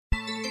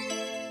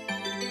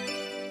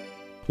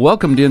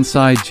Welcome to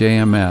Inside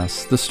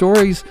JMS, the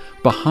stories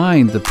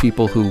behind the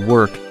people who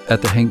work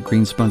at the Hank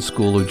Greenspun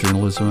School of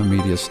Journalism and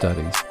Media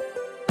Studies.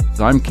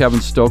 I'm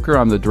Kevin Stoker.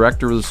 I'm the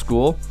director of the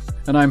school,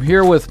 and I'm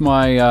here with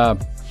my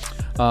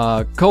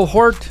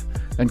cohort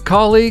and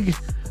colleague,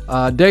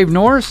 Dave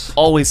Norris.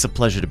 Always a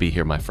pleasure to be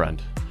here, my friend.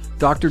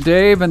 Dr.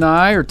 Dave and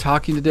I are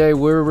talking today.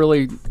 We're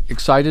really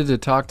excited to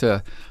talk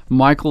to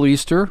Michael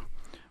Easter,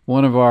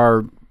 one of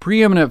our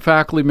preeminent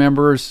faculty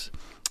members,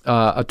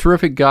 a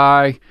terrific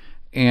guy,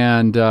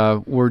 and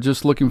we're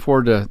just looking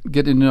forward to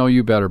getting to know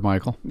you better,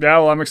 Michael. Yeah,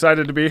 well, I'm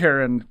excited to be here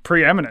and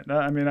preeminent.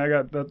 I mean,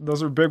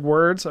 those are big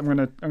words. I'm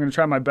gonna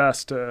try my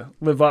best to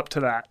live up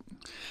to that.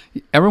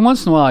 Every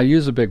once in a while, I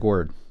use a big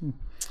word,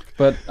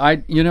 but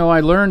I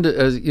learned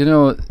as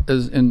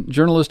in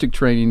journalistic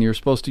training, you're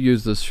supposed to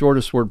use the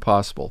shortest word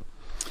possible.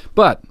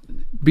 But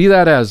be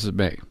that as it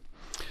may,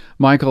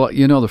 Michael,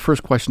 the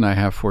first question I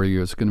have for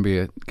you is going to be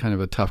a kind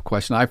of a tough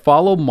question. I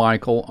follow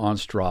Michael on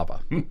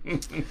Strava.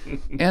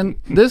 And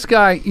this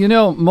guy,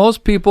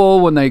 most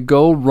people, when they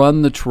go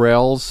run the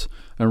trails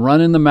and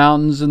run in the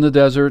mountains and the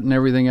desert and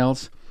everything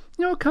else,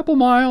 a couple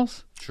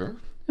miles. Sure.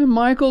 And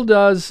Michael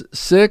does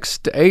 6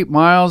 to 8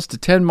 miles to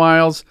 10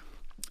 miles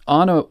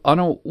on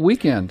a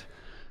weekend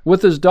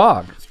with his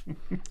dog.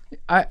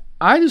 I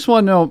just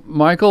want to know,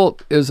 Michael,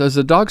 has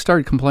the dog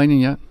started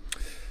complaining yet?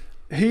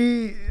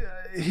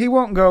 He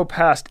won't go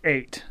past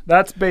 8.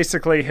 That's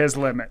basically his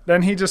limit.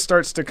 Then he just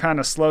starts to kind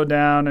of slow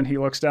down, and he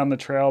looks down the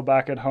trail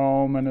back at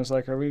home and is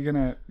like, are we going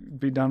to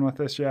be done with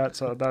this yet?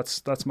 So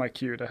that's my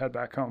cue to head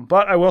back home.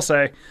 But I will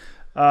say,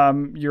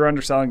 you're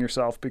underselling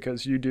yourself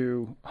because you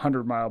do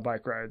 100-mile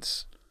bike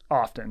rides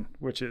often,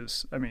 which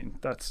is,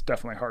 that's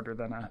definitely harder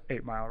than a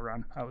 8-mile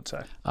run, I would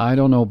say. I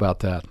don't know about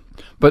that.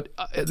 But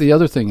the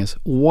other thing is,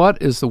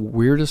 what is the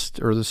weirdest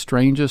or the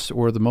strangest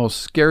or the most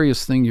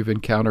scariest thing you've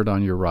encountered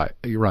on your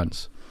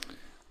runs?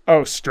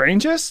 Oh,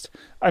 strangest?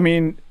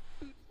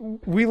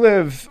 We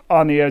live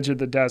on the edge of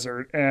the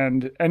desert,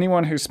 and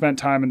anyone who's spent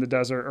time in the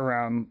desert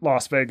around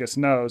Las Vegas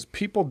knows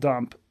people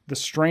dump the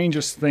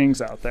strangest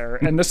things out there.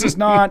 And this is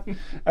not,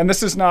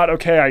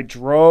 okay, I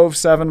drove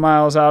 7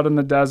 miles out in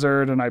the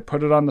desert and I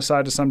put it on the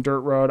side of some dirt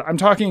road. I'm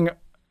talking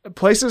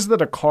places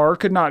that a car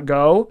could not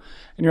go.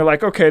 And you're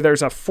like, okay,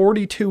 there's a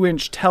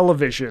 42-inch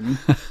television,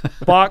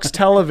 box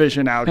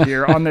television out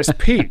here on this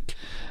peak.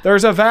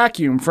 There's a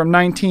vacuum from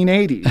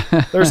 1980.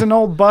 There's an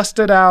old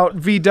busted out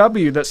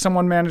VW that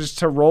someone managed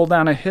to roll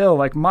down a hill.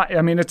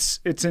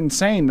 It's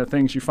insane the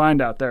things you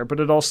find out there. But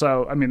it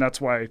also, that's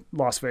why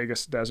Las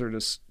Vegas desert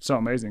is so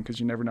amazing, because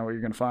you never know what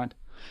you're going to find.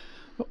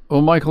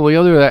 Well, Michael, the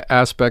other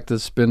aspect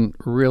that's been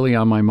really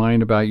on my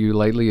mind about you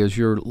lately is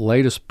your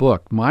latest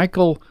book.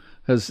 Michael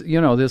has,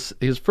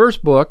 his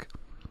first book,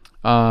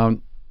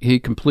 he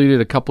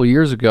completed a couple of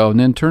years ago and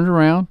then turned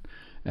around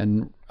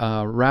and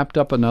wrapped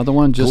up another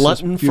one just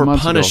glutton a few for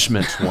months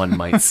punishment, ago. one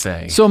might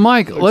say. So,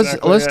 Mike, let's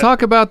it.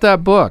 talk about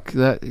that book.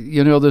 That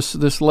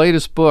this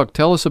latest book.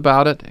 Tell us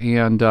about it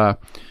and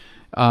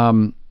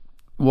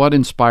what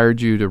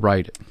inspired you to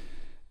write it.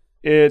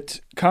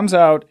 It comes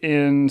out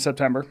in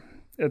September.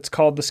 It's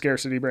called The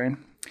Scarcity Brain,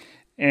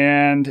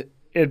 and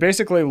it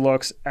basically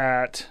looks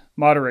at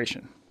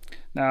moderation.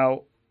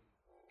 Now,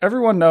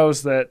 everyone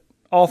knows that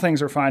all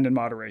things are fine in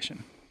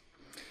moderation.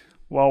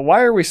 Well,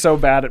 why are we so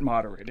bad at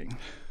moderating?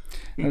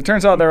 And it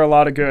turns out there are a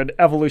lot of good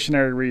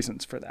evolutionary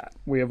reasons for that.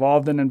 We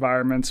evolved in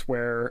environments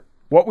where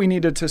what we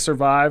needed to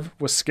survive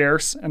was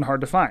scarce and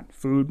hard to find.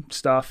 Food,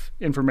 stuff,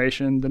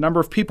 information, the number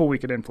of people we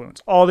could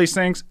influence. All these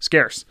things,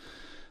 scarce.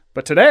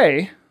 But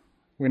today,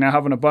 we now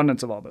have an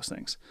abundance of all those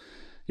things.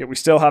 Yet we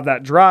still have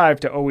that drive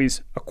to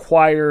always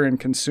acquire and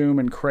consume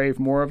and crave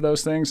more of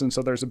those things. And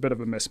so there's a bit of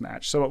a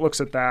mismatch. So it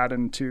looks at that,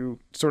 and to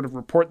sort of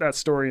report that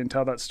story and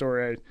tell that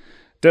story, I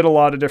did a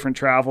lot of different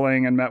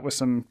traveling and met with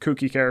some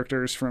kooky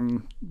characters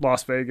from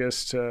Las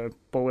Vegas to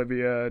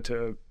Bolivia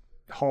to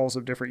halls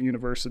of different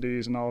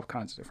universities and all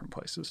kinds of different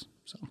places.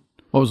 So,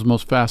 what was the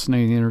most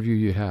fascinating interview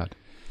you had?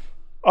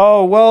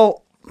 Oh,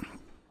 well,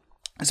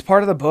 as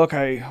part of the book,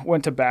 I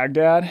went to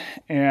Baghdad,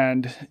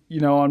 and,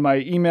 on my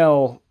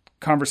email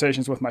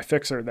conversations with my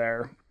fixer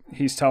there,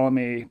 he's telling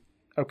me,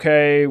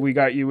 okay, we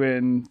got you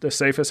in the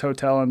safest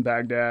hotel in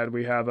Baghdad.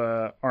 We have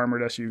a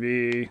armored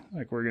SUV.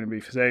 We're going to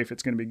be safe.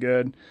 It's going to be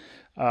good.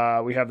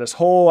 We have this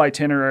whole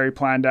itinerary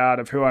planned out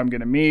of who I'm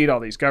going to meet, all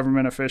these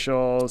government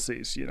officials,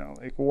 these,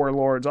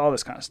 warlords, all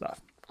this kind of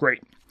stuff.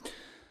 Great.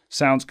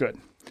 Sounds good.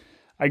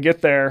 I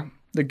get there.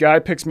 The guy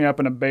picks me up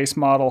in a base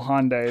model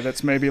Hyundai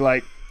that's maybe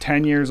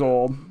 10 years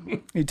old.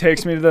 He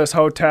takes me to this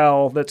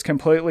hotel that's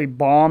completely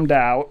bombed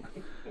out.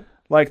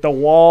 The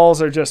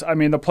walls are just,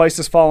 the place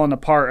is falling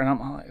apart. And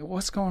I'm like,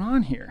 what's going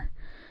on here?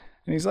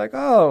 And he's like,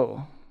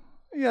 oh,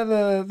 yeah,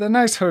 the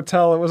nice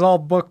hotel, it was all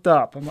booked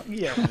up. I'm like,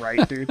 yeah,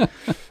 right, dude.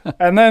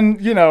 And then,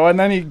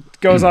 he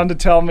goes on to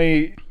tell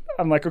me,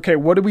 I'm like, okay,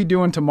 what are we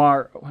doing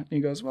tomorrow? And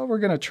he goes, well, we're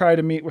going to try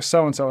to meet with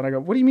so-and-so. And I go,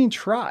 what do you mean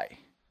try?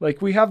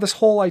 We have this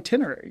whole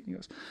itinerary. He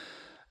goes,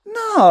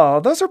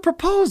 no, those are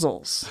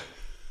proposals.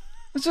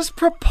 It's just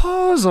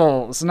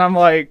proposals. And I'm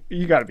like,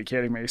 you got to be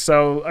kidding me.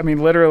 So, I mean,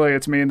 literally,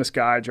 it's me and this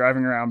guy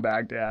driving around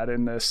Baghdad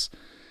in this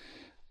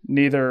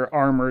neither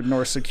armored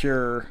nor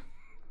secure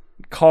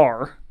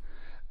car,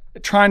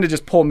 trying to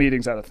just pull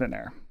meetings out of thin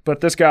air.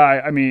 But this guy,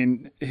 I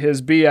mean,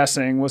 his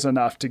BSing was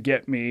enough to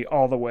get me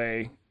all the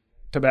way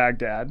to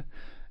Baghdad.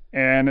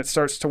 And it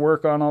starts to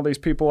work on all these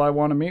people I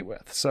want to meet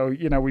with. So,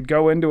 we'd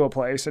go into a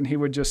place and he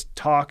would just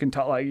talk and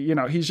talk, like,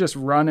 he's just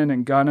running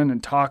and gunning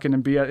and talking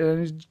and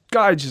this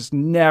guy just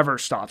never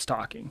stops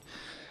talking.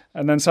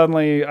 And then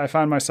suddenly I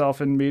find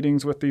myself in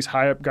meetings with these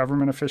high up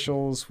government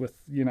officials with,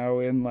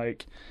 in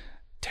like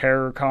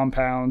terror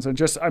compounds and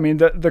just, I mean,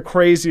 the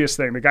craziest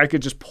thing, the guy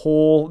could just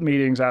pull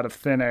meetings out of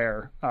thin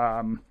air.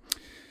 And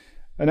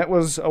it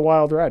was a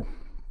wild ride.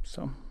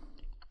 So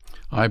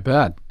I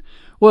bet.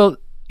 Well,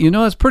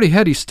 it's pretty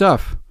heady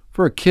stuff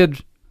for a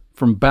kid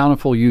from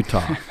Bountiful,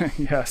 Utah.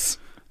 Yes.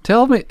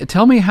 Tell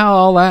me how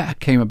all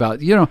that came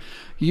about.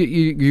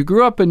 You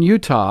grew up in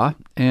Utah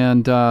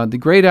and the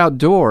great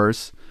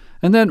outdoors,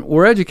 and then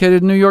were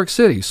educated in New York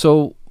City.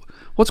 So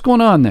what's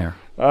going on there?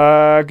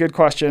 Good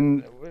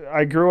question.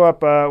 I grew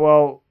up,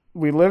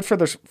 we lived for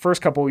the first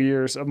couple of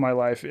years of my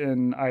life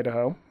in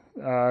Idaho,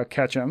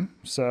 Ketchum.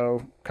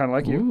 So kind of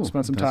like you,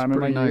 spent some time in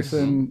my youth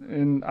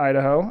in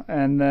Idaho.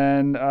 And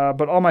then,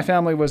 but all my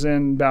family was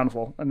in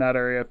Bountiful in that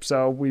area.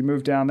 So we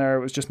moved down there.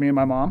 It was just me and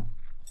my mom.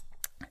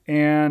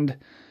 And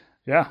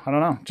yeah, I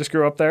don't know, just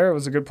grew up there. It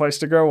was a good place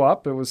to grow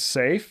up. It was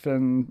safe.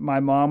 And my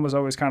mom was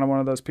always kind of one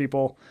of those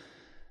people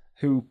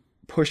who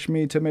pushed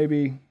me to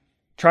maybe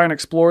try and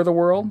explore the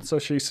world. So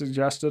she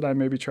suggested I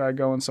maybe try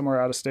going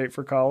somewhere out of state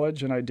for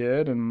college, and I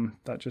did. And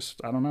that just,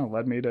 I don't know,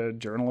 led me to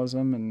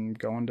journalism and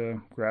going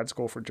to grad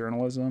school for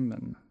journalism.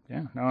 And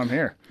yeah, now I'm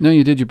here. No,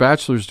 you did your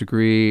bachelor's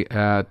degree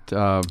at...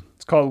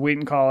 it's called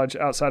Wheaton College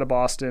outside of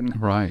Boston.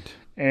 Right.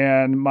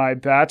 And my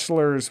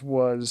bachelor's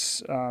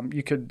was,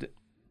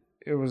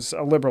 it was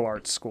a liberal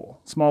arts school,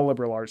 small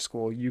liberal arts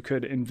school. You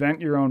could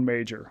invent your own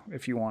major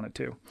if you wanted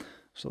to.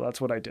 So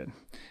that's what I did.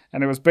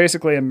 And it was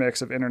basically a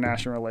mix of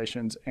international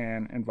relations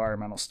and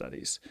environmental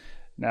studies.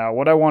 Now,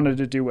 what I wanted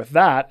to do with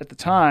that at the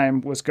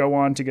time was go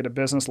on to get a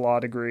business law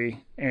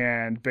degree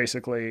and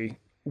basically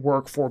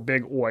work for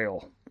big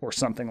oil or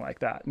something like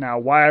that. Now,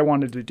 why I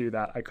wanted to do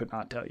that, I could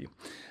not tell you.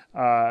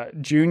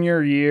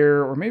 Junior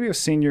year, or maybe it was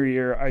senior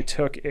year, I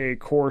took a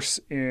course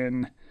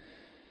in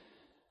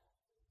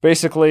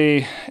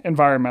basically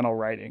environmental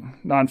writing,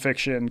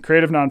 nonfiction,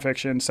 creative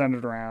nonfiction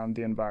centered around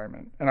the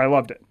environment. And I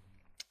loved it.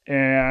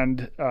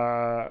 And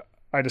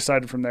I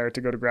decided from there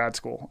to go to grad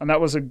school. And that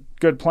was a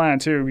good plan,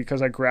 too,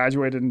 because I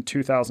graduated in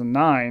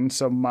 2009.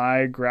 So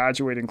my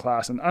graduating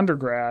class in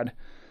undergrad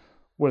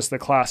was the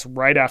class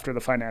right after the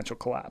financial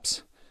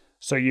collapse.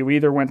 So you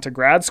either went to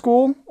grad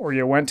school or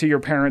you went to your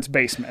parents'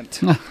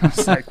 basement.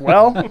 It's like,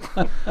 well,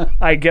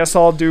 I guess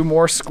I'll do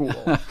more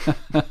school.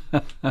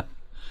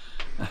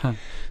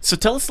 So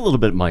tell us a little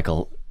bit,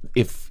 Michael.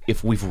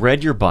 If we've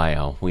read your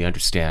bio, we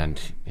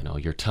understand,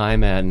 your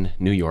time in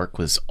New York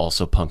was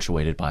also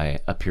punctuated by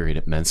a period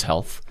at Men's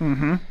Health.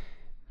 Mm-hmm.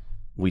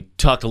 We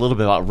talked a little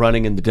bit about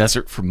running in the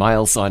desert for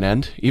miles on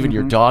end, even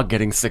your dog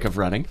getting sick of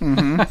running.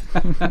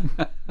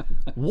 Mm-hmm.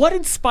 What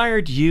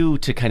inspired you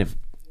to kind of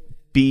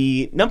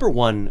be, number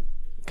one,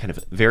 kind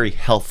of very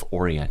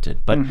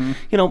health-oriented, but,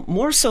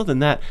 more so than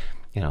that,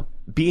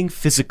 being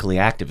physically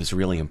active is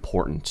really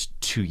important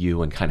to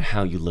you and kind of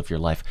how you live your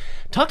life.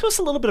 Talk to us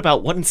a little bit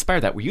about what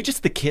inspired that. Were you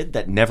just the kid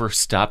that never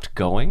stopped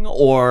going,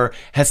 or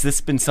has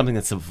this been something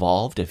that's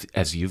evolved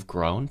as you've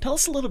grown? Tell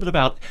us a little bit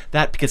about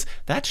that, because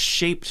that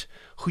shaped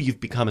who you've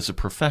become as a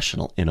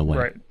professional in a way.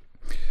 Right.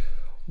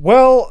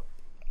 Well,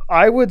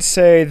 I would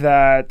say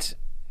that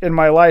in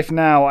my life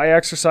now, I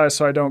exercise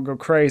so I don't go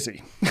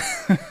crazy.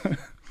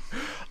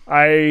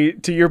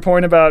 To your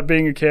point about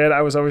being a kid,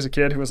 I was always a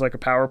kid who was like a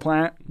power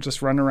plant,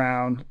 just running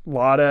around,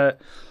 a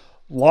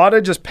lot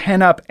of just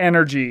pent up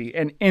energy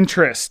and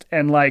interest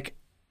and like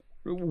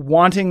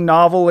wanting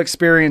novel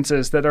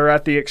experiences that are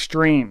at the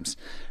extremes.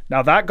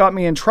 Now that got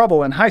me in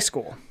trouble in high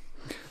school.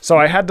 So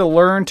I had to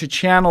learn to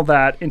channel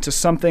that into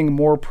something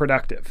more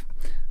productive.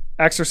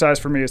 Exercise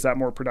for me is that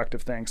more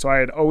productive thing. So I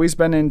had always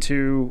been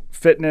into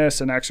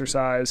fitness and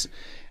exercise.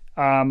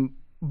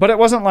 But it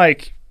wasn't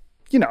like,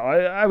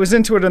 I was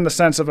into it in the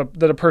sense of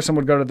that a person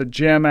would go to the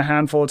gym a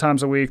handful of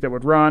times a week, that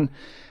would run.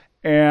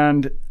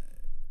 And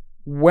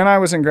when I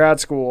was in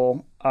grad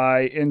school,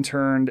 I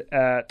interned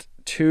at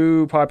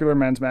two popular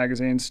men's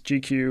magazines,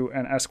 GQ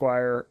and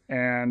Esquire,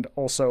 and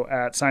also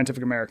at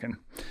Scientific American.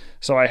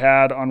 So I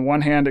had, on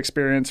one hand,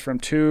 experience from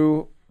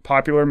two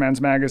popular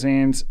men's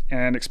magazines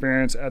and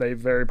experience at a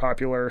very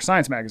popular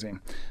science magazine.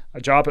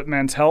 A job at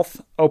Men's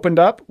Health opened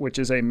up, which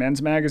is a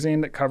men's magazine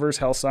that covers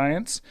health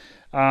science.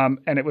 And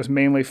it was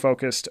mainly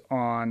focused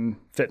on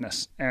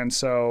fitness. And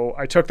so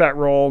I took that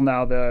role.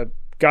 Now, the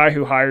guy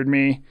who hired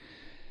me,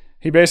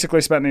 he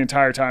basically spent the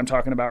entire time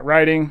talking about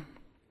writing.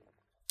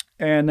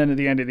 And then at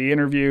the end of the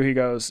interview, he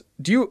goes,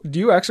 do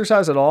you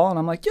exercise at all? And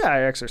I'm like, yeah,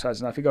 I exercise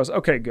enough. He goes,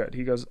 okay, good.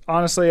 He goes,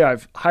 honestly,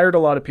 I've hired a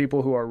lot of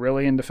people who are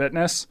really into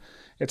fitness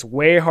It's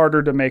way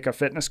harder to make a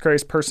fitness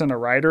crazed person a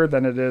writer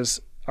than it is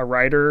a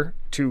writer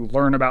to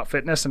learn about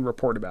fitness and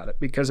report about it.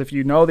 Because if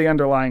you know the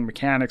underlying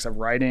mechanics of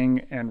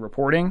writing and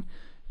reporting,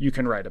 you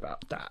can write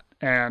about that.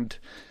 And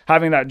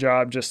having that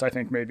job just, I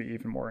think, made me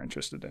even more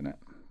interested in it.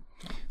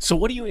 So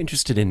what are you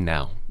interested in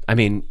now? I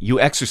mean, you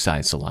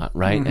exercise a lot,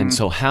 right? And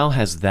so how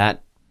has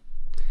that,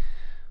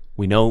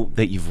 we know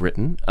that you've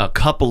written a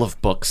couple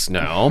of books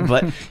now,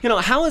 but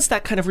how has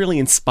that kind of really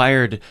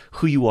inspired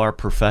who you are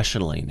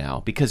professionally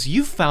now? Because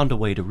you've found a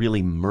way to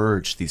really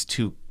merge these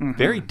two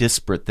very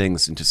disparate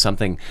things into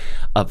something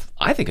of,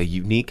 I think, a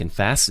unique and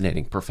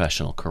fascinating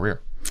professional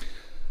career.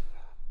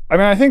 I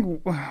mean, I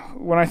think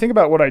when I think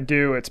about what I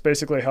do, it's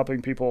basically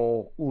helping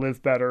people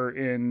live better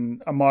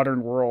in a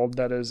modern world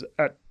that is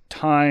at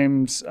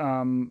times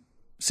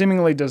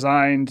seemingly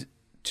designed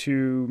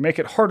to make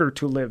it harder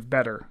to live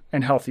better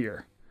and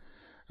healthier.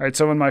 All right,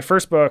 so in my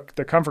first book,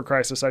 The Comfort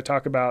Crisis, I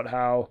talk about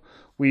how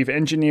we've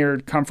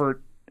engineered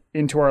comfort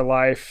into our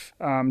life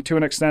to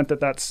an extent that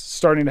that's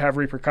starting to have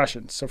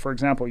repercussions. So, for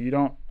example, you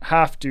don't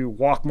have to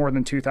walk more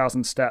than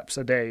 2,000 steps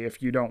a day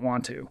if you don't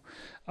want to.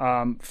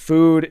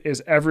 Food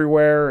is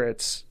everywhere.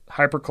 It's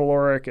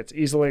hypercaloric. It's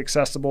easily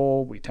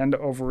accessible. We tend to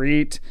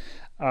overeat.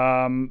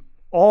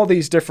 All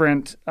these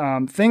different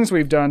things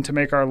we've done to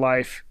make our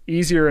life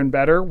easier and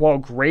better, while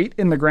great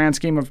in the grand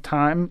scheme of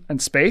time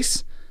and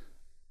space.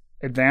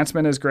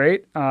 Advancement is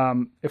great.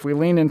 If we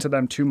lean into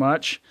them too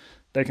much,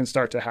 they can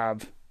start to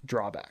have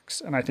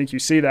drawbacks. And I think you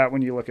see that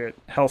when you look at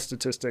health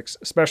statistics,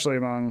 especially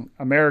among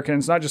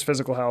Americans, not just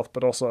physical health,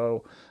 but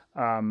also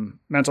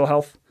mental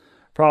health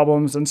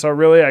problems. And so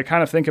really, I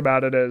kind of think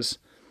about it as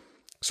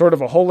sort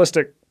of a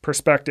holistic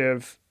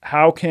perspective.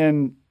 How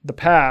can the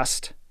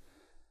past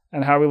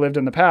and how we lived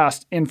in the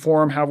past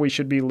inform how we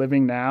should be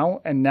living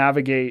now and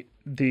navigate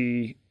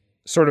the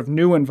sort of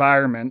new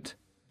environment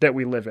that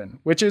we live in,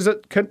 which is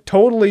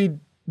totally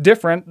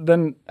different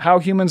than how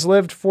humans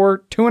lived for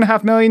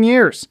 2.5 million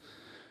years,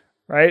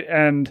 right?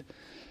 And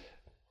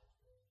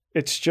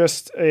it's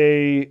just all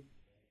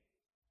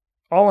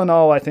in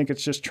all, I think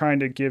it's just trying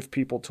to give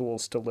people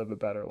tools to live a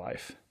better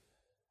life.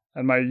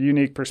 And my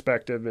unique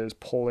perspective is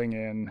pulling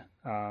in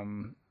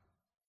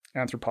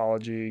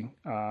anthropology,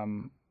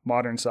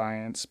 modern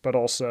science, but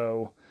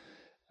also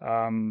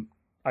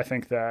I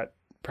think that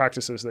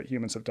practices that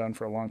humans have done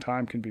for a long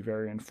time can be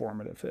very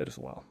informative as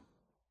well.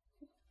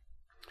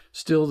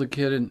 Still the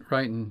kid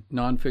writing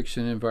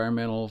nonfiction,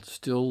 environmental,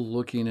 still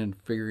looking and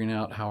figuring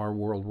out how our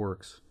world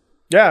works.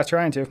 Yeah,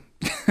 trying to.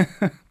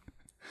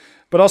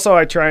 But also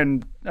I try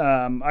and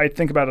I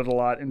think about it a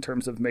lot in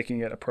terms of making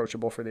it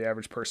approachable for the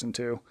average person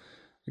too,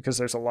 because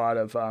there's a lot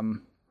of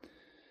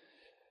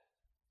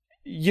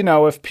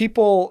if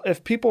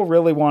people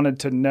really wanted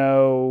to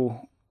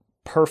know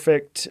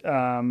perfect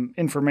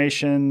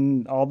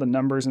information, all the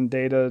numbers and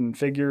data and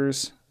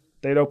figures,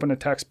 they'd open a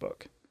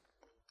textbook.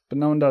 But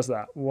no one does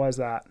that. Why is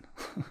that?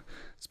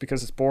 It's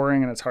because it's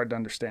boring and it's hard to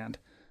understand.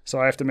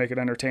 So I have to make it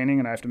entertaining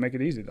and I have to make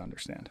it easy to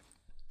understand.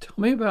 Tell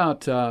me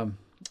about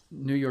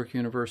New York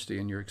University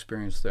and your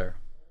experience there.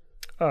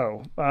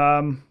 Oh,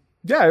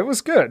 yeah, it was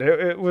good.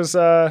 It was,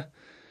 I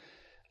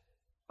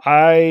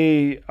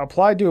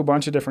applied to a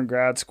bunch of different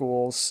grad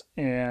schools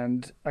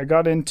and I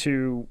got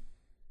into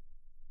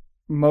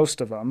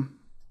most of them,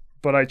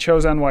 but I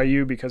chose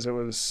NYU because it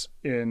was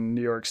in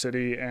New York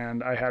City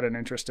and I had an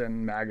interest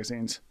in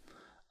magazines.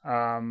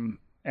 And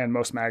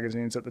most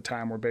magazines at the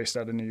time were based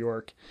out of New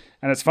York.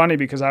 And it's funny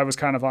because I was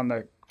kind of on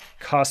the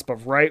cusp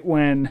of right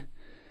when,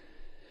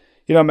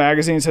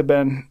 magazines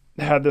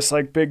had this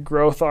like big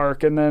growth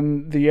arc, and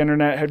then the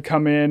internet had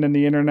come in and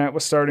the internet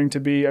was starting to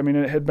be,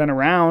 it had been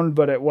around,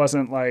 but it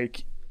wasn't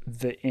like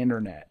the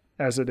internet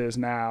as it is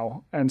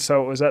now. And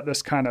so it was at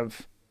this kind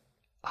of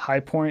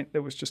high point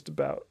that was just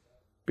about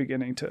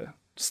beginning to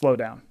slow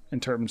down in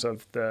terms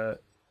of the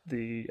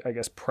I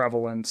guess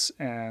prevalence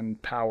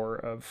and power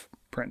of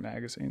print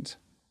magazines.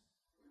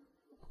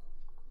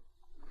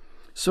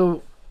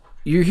 So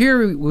you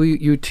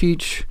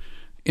teach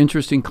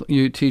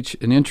you teach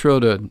an intro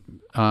to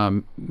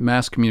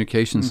mass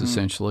communications,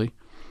 essentially,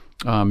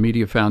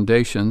 media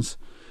foundations.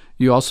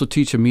 You also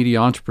teach a media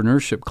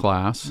entrepreneurship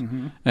class,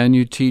 and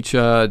you teach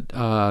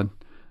a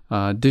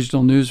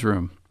digital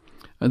newsroom.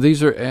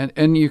 These are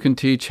and you can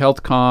teach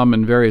health comm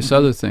and various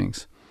other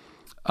things.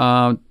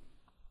 Tell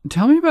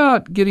me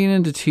about getting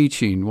into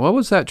teaching. What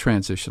was that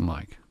transition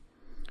like?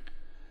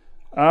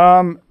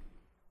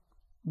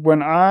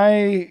 When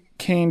I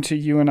came to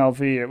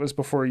UNLV, it was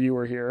before you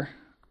were here,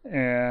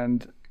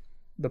 and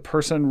the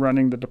person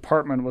running the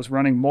department was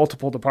running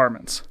multiple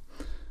departments.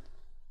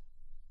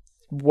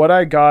 What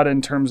I got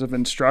in terms of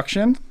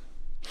instruction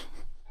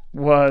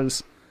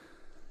was,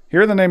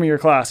 here are the name of your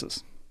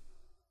classes.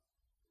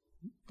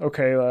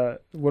 Okay,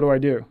 what do I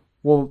do?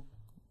 Well,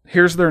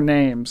 here's their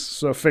names,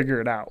 so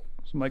figure it out.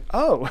 So I'm like,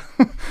 oh,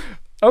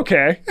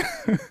 okay.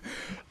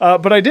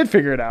 But I did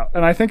figure it out.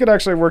 And I think it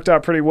actually worked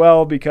out pretty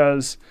well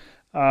because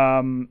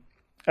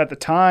at the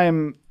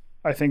time,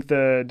 I think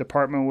the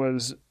department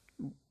was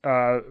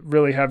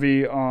really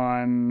heavy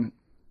on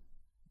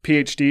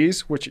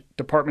PhDs, which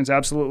departments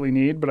absolutely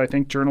need, but I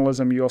think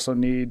journalism, you also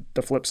need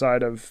the flip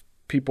side of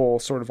people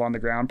sort of on the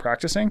ground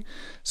practicing.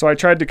 So I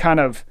tried to kind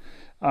of,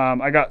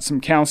 I got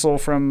some counsel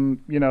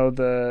from,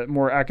 the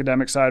more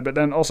academic side, but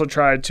then also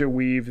tried to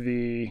weave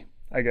the,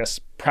 I guess,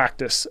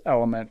 practice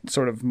element,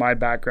 sort of my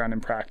background in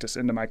practice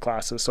into my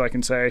classes. So I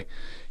can say,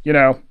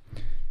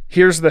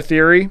 here's the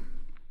theory.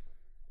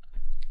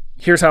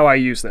 Here's how I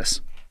use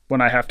this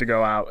when I have to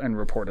go out and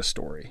report a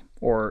story,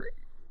 or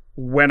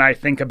when I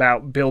think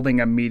about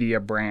building a media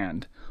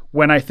brand,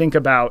 when I think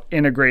about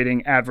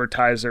integrating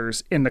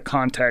advertisers in the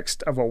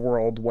context of a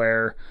world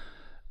where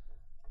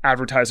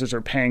advertisers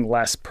are paying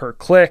less per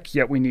click,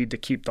 yet we need to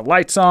keep the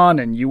lights on,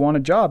 and you want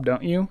a job,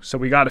 don't you? So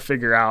we got to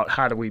figure out,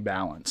 how do we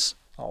balance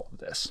all of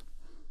this?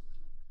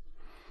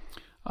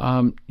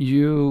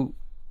 You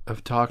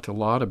have talked a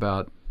lot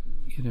about,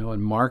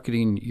 in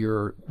marketing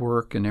your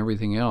work and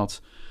everything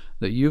else,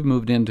 that you've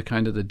moved into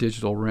kind of the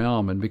digital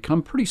realm and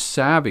become pretty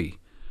savvy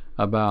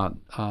about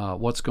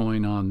what's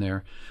going on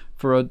there.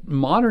 For a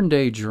modern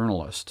day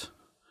journalist,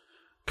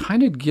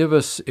 kind of give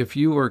us, if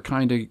you were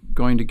kind of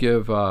going to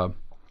give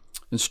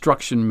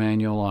instruction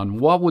manual on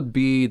what would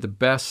be the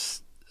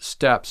best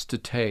steps to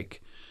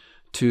take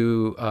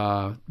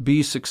to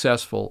be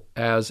successful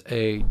as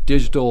a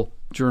digital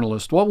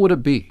journalist, what would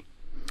it be?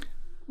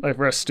 Like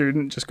for a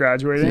student just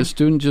graduating? A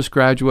student just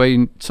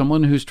graduating,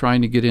 someone who's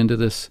trying to get into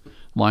this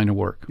line of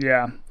work.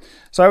 Yeah.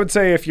 So I would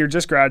say if you're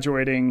just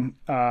graduating,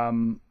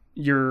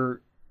 you're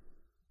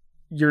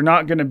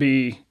not going to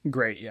be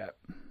great yet.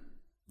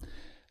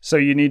 So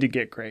you need to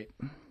get great.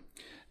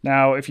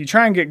 Now, if you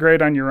try and get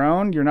great on your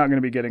own, you're not going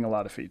to be getting a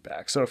lot of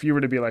feedback. So if you were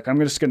to be like, I'm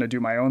just going to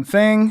do my own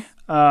thing,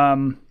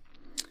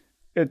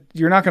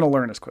 you're not going to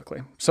learn as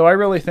quickly. So I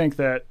really think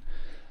that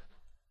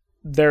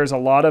there's a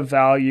lot of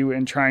value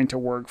in trying to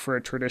work for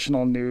a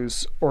traditional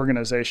news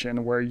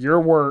organization where your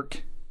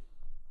work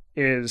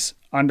is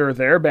under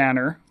their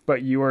banner,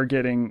 but you are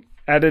getting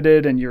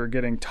edited and you're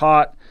getting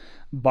taught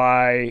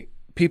by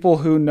people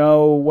who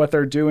know what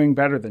they're doing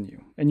better than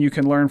you, and you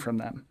can learn from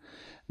them.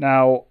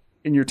 Now,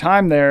 in your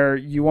time there,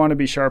 you want to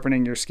be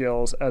sharpening your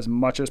skills as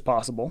much as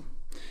possible.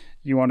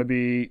 You want to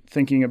be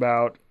thinking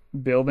about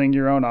building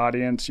your own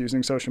audience,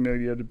 using social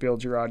media to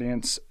build your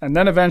audience. And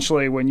then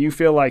eventually, when you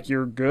feel like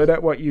you're good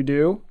at what you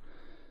do,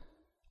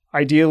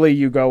 ideally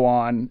you go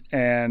on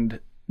and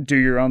do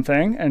your own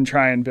thing and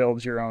try and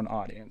build your own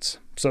audience.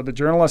 So the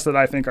journalists that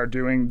I think are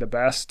doing the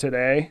best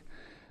today,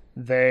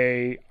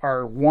 they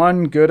are,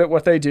 one, good at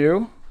what they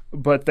do,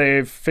 but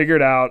they've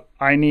figured out,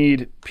 I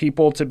need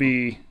people to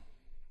be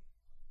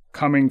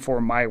coming for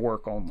my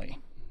work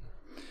only.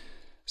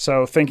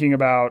 So thinking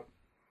about,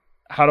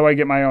 how do I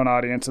get my own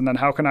audience, and then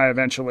how can I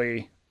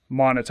eventually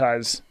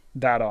monetize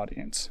that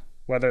audience?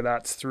 Whether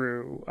that's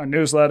through a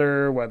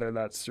newsletter, whether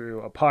that's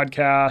through a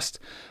podcast,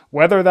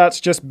 whether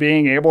that's just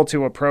being able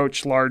to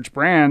approach large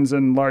brands,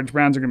 and large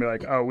brands are going to be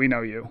like, oh, we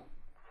know you.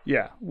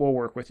 Yeah, we'll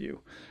work with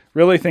you.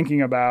 Really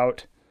thinking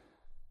about,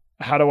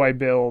 how do I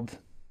build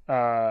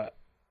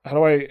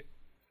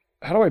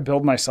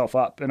myself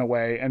up in a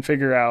way and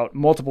figure out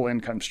multiple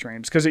income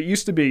streams? Because it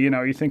used to be,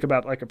 you think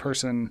about like a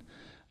person,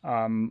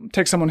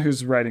 take someone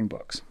who's writing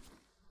books.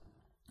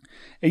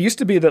 It used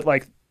to be that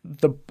like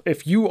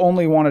if you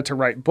only wanted to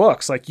write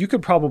books, like you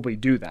could probably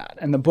do that,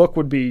 and the book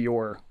would be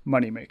your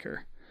moneymaker.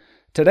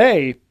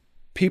 Today,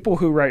 people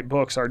who write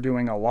books are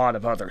doing a lot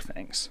of other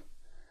things,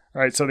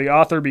 right? So the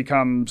author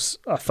becomes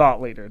a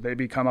thought leader. They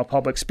become a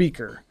public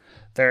speaker.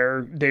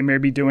 They may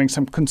be doing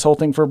some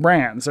consulting for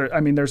brands.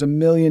 There's a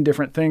million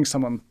different things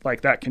someone like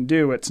that can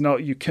do.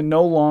 You can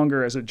no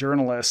longer, as a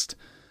journalist,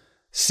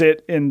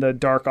 sit in the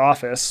dark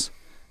office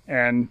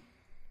and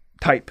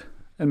type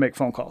and make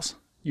phone calls.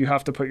 You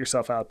have to put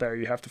yourself out there.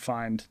 You have to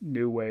find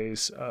new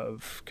ways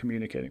of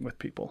communicating with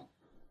people.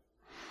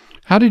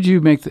 How did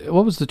you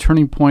what was the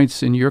turning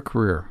points in your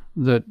career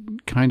that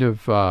kind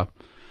of,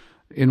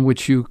 in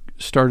which you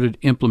started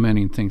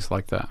implementing things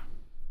like that?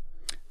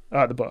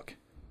 The book.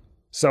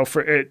 So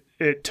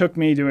it took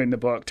me doing the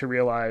book to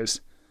realize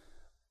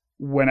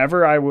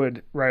whenever I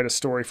would write a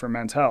story for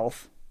Men's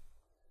Health,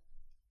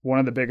 one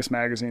of the biggest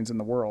magazines in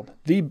the world,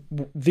 the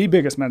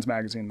biggest men's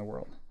magazine in the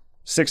world,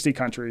 60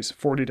 countries,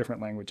 40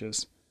 different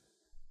languages,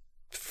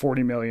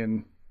 40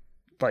 million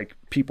like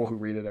people who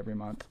read it every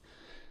month.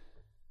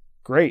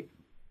 Great.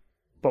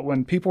 But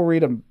when people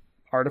read an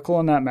article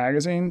in that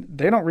magazine,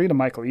 they don't read a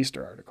Michael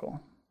Easter article.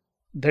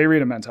 They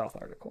read a Men's Health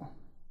article.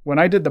 When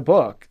I did the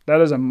book,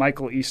 that is a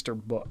Michael Easter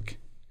book.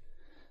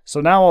 So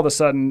now all of a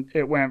sudden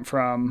it went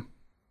from,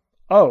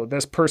 oh,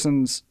 this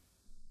person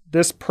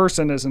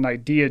is an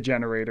idea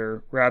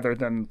generator, rather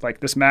than like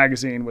this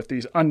magazine with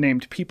these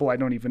unnamed people I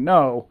don't even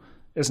know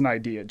is an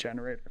idea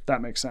generator, if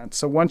that makes sense.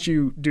 So once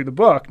you do the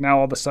book, now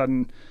all of a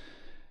sudden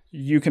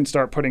you can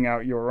start putting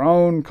out your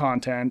own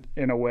content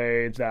in a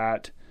way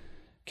that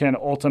can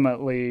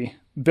ultimately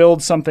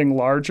build something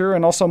larger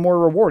and also more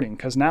rewarding,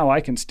 because now I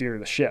can steer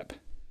the ship.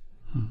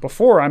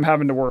 Before, I'm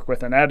having to work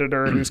with an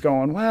editor who's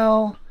going,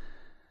 well,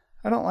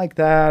 I don't like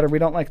that, or we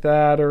don't like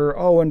that, or,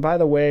 oh, and by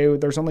the way,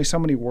 there's only so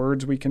many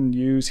words we can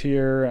use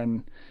here.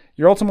 And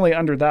you're ultimately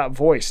under that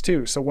voice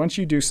too. So once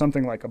you do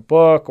something like a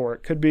book, or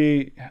it could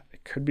be,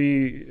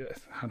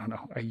 I don't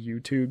know, a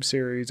YouTube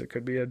series, it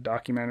could be a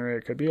documentary,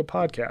 it could be a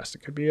podcast,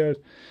 it could be a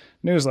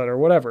newsletter,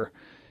 whatever.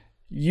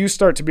 You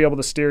start to be able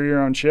to steer your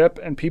own ship,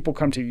 and people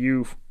come to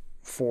you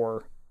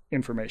for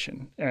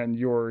information and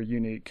your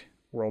unique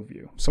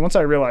worldview. So once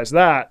I realized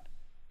that,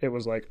 it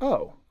was like,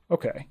 oh,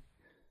 okay,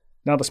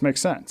 now this makes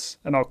sense.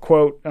 And I'll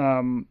quote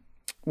one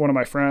of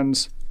my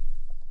friends.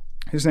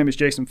 His name is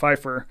Jason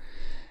Pfeiffer,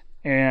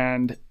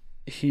 and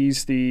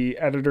he's the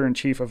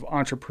editor-in-chief of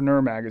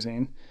Entrepreneur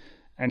magazine.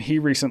 And he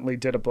recently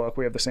did a book.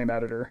 We have the same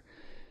editor.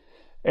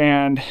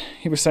 And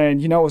he was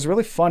saying, it was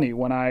really funny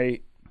when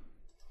I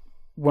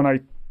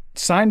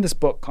signed this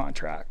book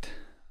contract,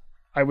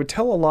 I would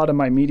tell a lot of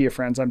my media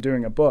friends I'm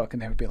doing a book,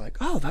 and they would be like,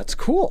 oh, that's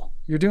cool.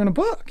 You're doing a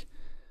book.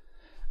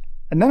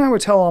 And then I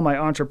would tell all my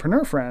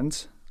entrepreneur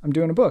friends I'm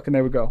doing a book, and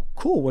they would go,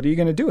 cool, what are you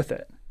going to do with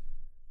it?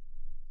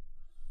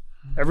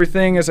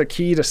 Everything is a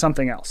key to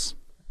something else.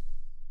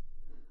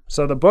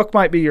 So the book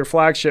might be your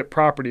flagship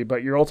property,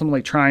 but you're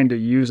ultimately trying to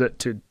use it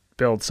to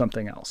build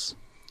something else.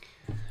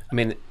 I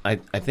mean, I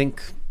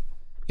think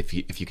if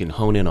you can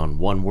hone in on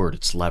one word,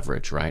 it's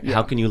leverage, right? Yeah.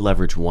 How can you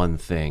leverage one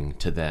thing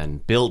to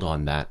then build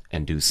on that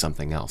and do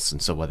something else?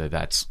 And so whether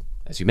that's,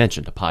 as you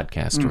mentioned, a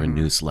podcast or a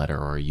newsletter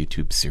or a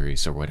YouTube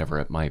series or whatever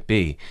it might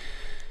be,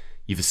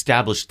 you've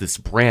established this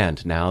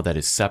brand now that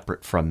is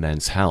separate from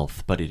Men's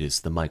Health, but it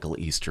is the Michael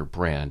Easter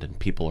brand, and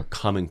people are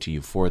coming to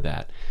you for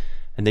that.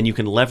 And then you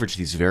can leverage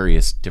these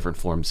various different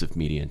forms of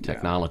media and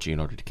technology in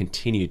order to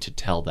continue to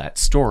tell that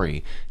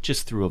story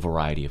just through a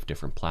variety of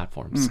different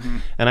platforms.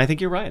 And I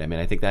think you're right. I mean,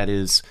 I think that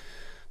is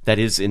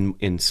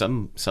in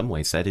some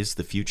ways, that is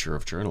the future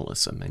of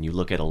journalism. And you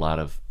look at a lot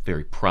of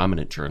very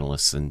prominent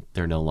journalists, and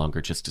they're no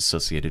longer just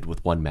associated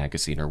with one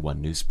magazine or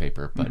one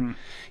newspaper. But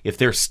if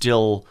they're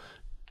still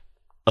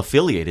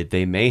affiliated,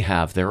 they may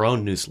have their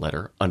own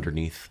newsletter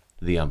underneath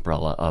the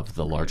umbrella of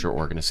the larger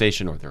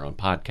organization, or their own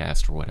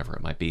podcast, or whatever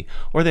it might be.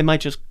 Or they might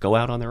just go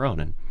out on their own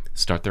and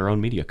start their own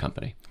media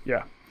company.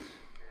 Yeah.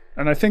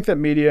 And I think that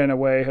media, in a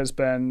way, has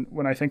been,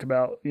 when I think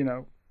about,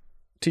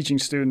 teaching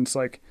students,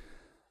 like,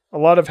 a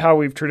lot of how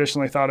we've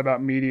traditionally thought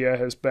about media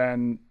has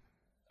been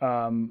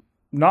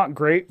not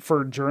great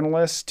for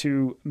journalists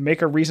to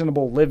make a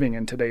reasonable living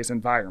in today's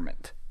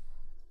environment.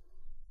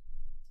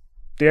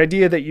 The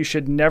idea that you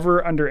should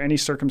never, under any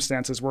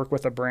circumstances, work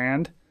with a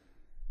brand,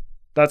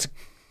 that's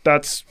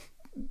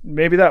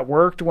maybe that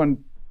worked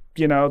when,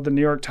 the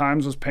New York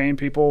Times was paying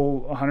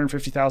people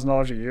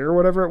 $150,000 a year or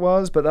whatever it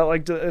was, but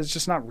that it's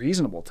just not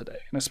reasonable today.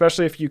 And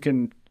especially if you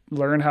can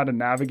learn how to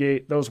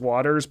navigate those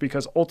waters,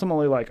 because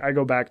ultimately, I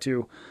go back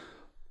to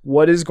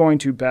what is going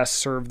to best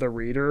serve the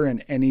reader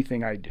in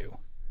anything I do.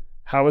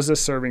 How is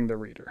this serving the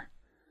reader?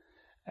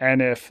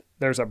 And if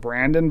there's a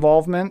brand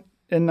involvement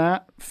in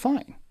that,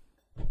 fine.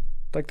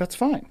 That's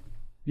fine.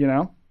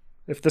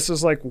 If this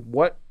is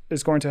what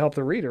is going to help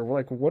the reader,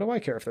 what do I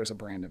care if there's a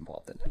brand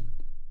involved in it?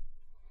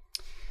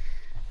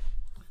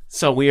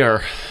 So we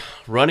are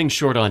running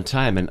short on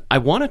time, and I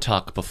want to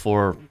talk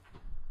before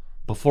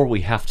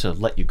we have to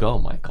let you go,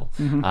 Michael.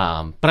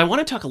 But I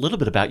want to talk a little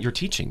bit about your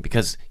teaching,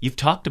 because you've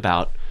talked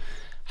about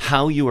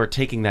how you are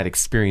taking that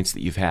experience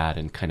that you've had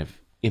and kind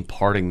of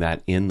imparting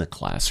that in the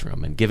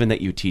classroom. And given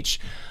that you teach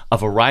a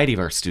variety of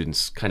our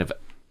students kind of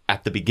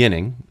at the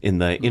beginning in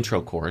the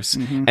intro course,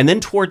 and then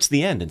towards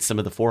the end in some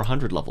of the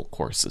 400 level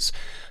courses,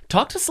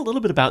 talk to us a little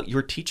bit about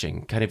your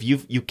teaching. Kind of,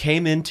 you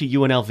came into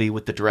UNLV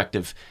with the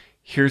directive,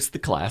 here's the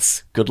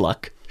class, good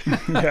luck.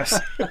 Yes.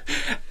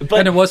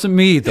 And it wasn't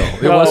me, though.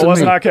 It was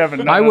me. not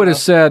Kevin. No, I would have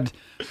said,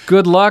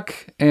 good luck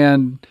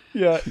and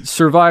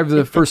survive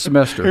the first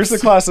semester. Here's the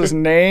class's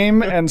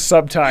name and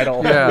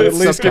subtitle. Yeah, at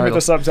least give me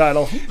the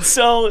subtitle.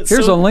 So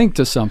here's a link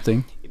to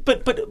something.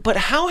 But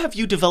how have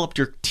you developed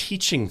your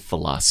teaching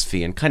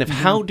philosophy, and kind of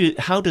how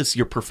does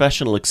your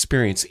professional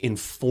experience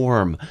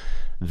inform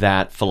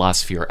that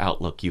philosophy or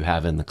outlook you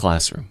have in the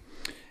classroom?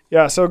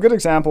 Yeah, so a good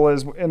example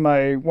is in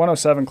my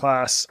 107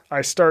 class,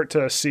 I start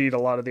to seed a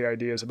lot of the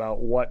ideas about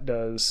what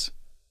does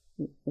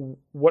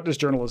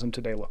journalism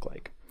today look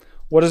like?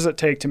 What does it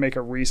take to make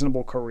a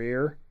reasonable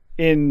career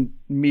in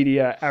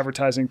media,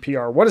 advertising,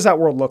 PR? What does that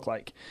world look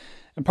like?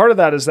 And part of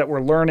that is that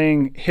we're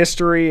learning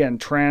history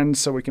and trends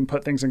so we can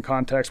put things in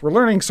context. We're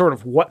learning sort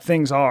of what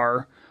things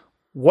are,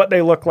 what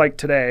they look like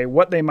today,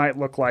 what they might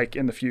look like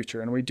in the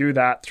future. And we do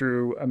that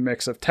through a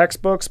mix of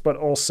textbooks, but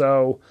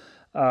also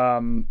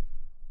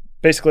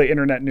basically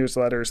internet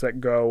newsletters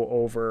that go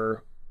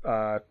over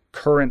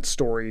current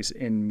stories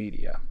in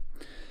media.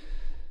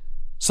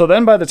 So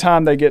then by the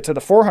time they get to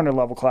the 400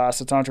 level class,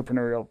 it's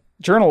entrepreneurial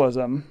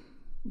journalism,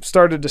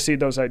 started to see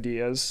those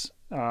ideas.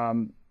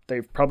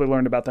 They've probably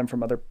learned about them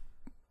from other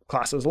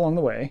classes along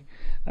the way.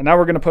 And now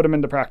we're going to put them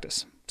into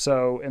practice.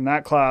 So in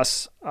that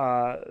class,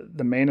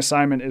 the main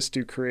assignment is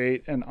to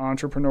create an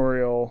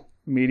entrepreneurial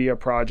media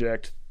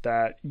project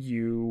that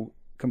you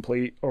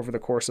complete over the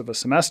course of a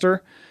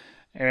semester.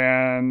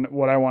 And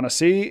what I want to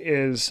see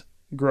is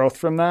growth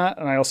from that.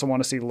 And I also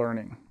want to see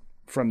learning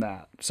from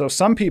that. So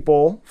some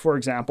people, for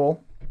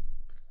example,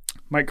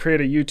 might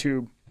create a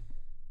YouTube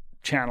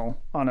channel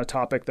on a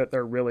topic that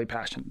they're really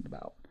passionate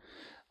about.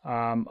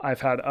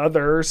 I've had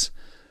others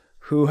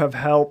who have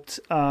helped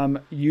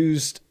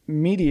used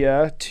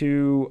media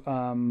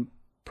to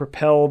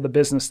propel the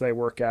business they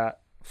work at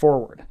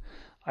forward.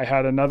 I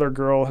had another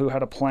girl who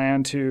had a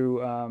plan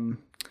to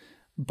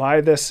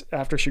buy this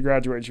after she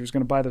graduated. She was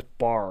going to buy this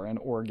bar in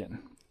Oregon,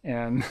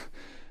 and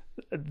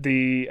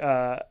the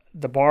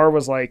bar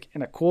was like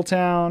in a cool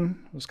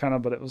town. It was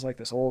but it was like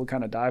this old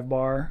kind of dive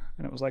bar,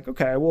 and it was like,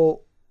 okay,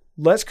 well,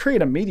 let's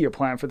create a media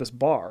plan for this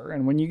bar.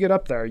 And when you get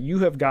up there, you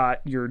have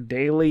got your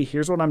daily,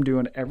 here's what I'm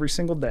doing every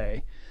single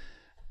day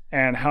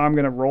and how I'm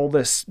going to roll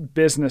this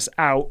business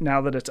out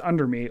now that it's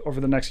under me over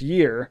the next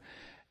year.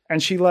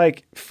 And she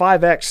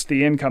 5x'd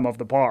the income of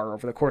the bar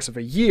over the course of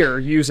a year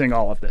using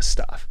all of this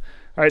stuff.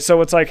 All right.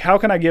 So it's like, how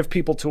can I give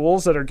people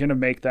tools that are going to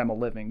make them a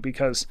living?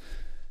 Because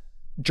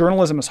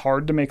journalism is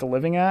hard to make a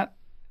living at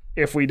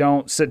if we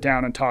don't sit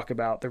down and talk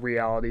about the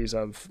realities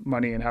of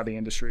money and how the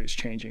industry is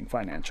changing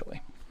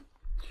financially.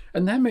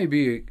 And that may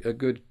be a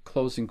good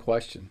closing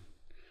question.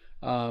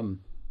 A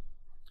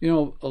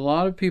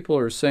lot of people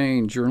are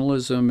saying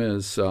journalism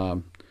is,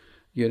 in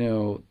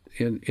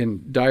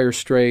dire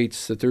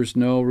straits, that there's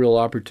no real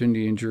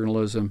opportunity in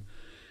journalism.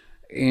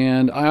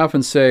 And I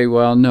often say,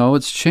 well, no,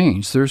 it's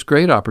changed. There's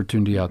great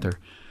opportunity out there.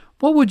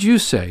 What would you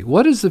say?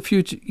 What is the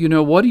future?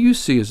 What do you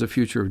see as the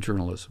future of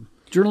journalism?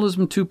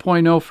 Journalism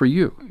 2.0 for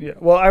you? Yeah.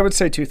 Well, I would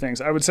say two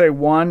things. I would say,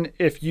 one,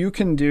 if you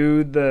can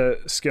do the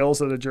skills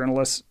that a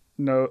journalist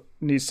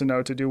needs to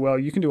know to do well,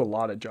 you can do a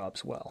lot of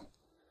jobs well.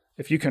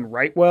 If you can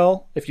write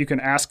well, if you can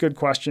ask good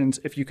questions,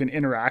 if you can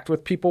interact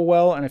with people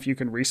well, and if you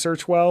can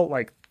research well,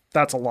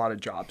 that's a lot of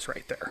jobs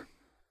right there.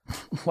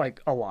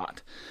 A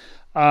lot.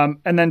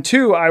 And then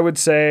two, I would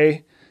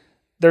say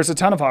there's a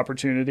ton of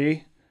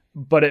opportunity,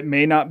 but it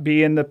may not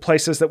be in the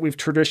places that we've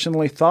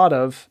traditionally thought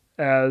of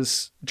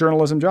as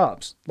journalism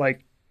jobs.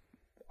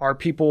 Are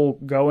people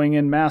going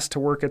en masse to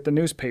work at the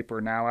newspaper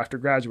now after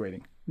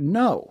graduating?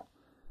 No.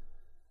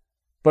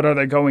 But are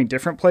they going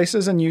different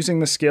places and using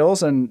the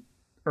skills and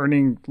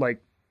earning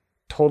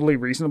totally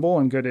reasonable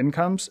and good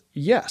incomes?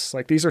 Yes.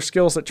 These are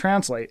skills that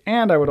translate.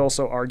 And I would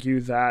also argue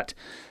that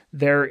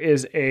there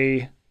is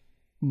a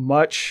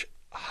much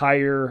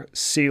higher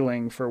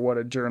ceiling for what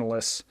a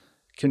journalist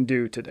can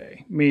do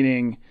today.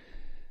 Meaning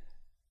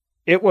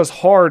it was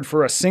hard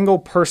for a single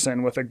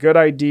person with a good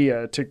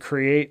idea to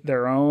create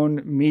their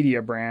own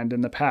media brand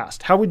in the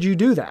past. How would you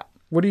do that?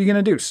 What are you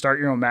going to do? Start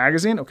your own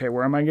magazine? Okay,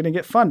 where am I going to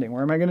get funding?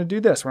 Where am I going to do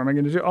this? Where am I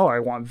going to do? Oh, I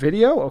want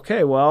video?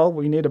 Okay, well,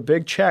 we need a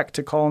big check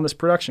to call in this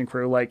production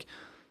crew.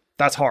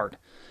 That's hard.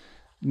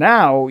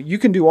 Now you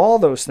can do all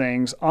those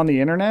things on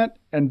the internet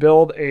and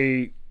build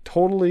a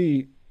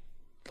totally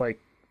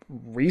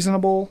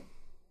reasonable,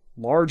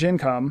 large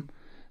income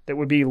that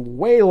would be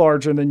way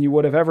larger than you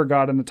would have ever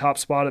got in the top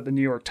spot at the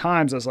New York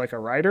Times as a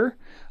writer.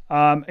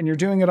 And you're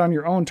doing it on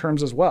your own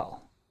terms as well.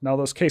 Now,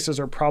 those cases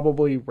are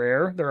probably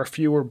rare. There are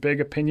fewer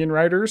big opinion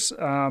writers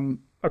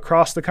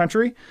across the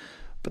country,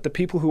 but the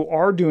people who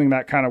are doing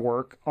that kind of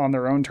work on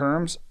their own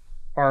terms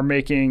are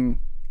making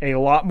a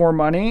lot more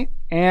money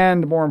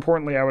and, more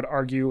importantly, I would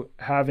argue,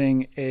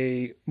 having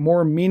a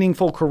more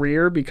meaningful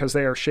career because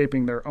they are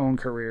shaping their own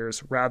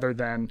careers rather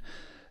than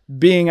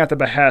being at the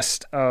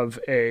behest of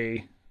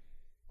a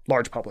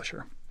large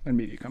publisher and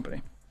media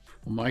company.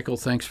 Well, Michael,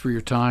 thanks for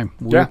your time.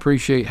 We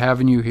appreciate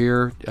having you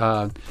here.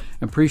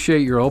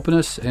 Appreciate your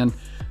openness, and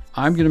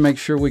I'm going to make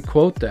sure we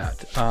quote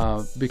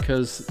that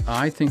because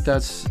I think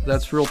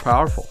that's real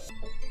powerful.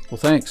 Well,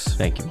 thanks.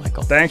 Thank you,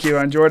 Michael. Thank you.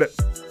 I enjoyed it.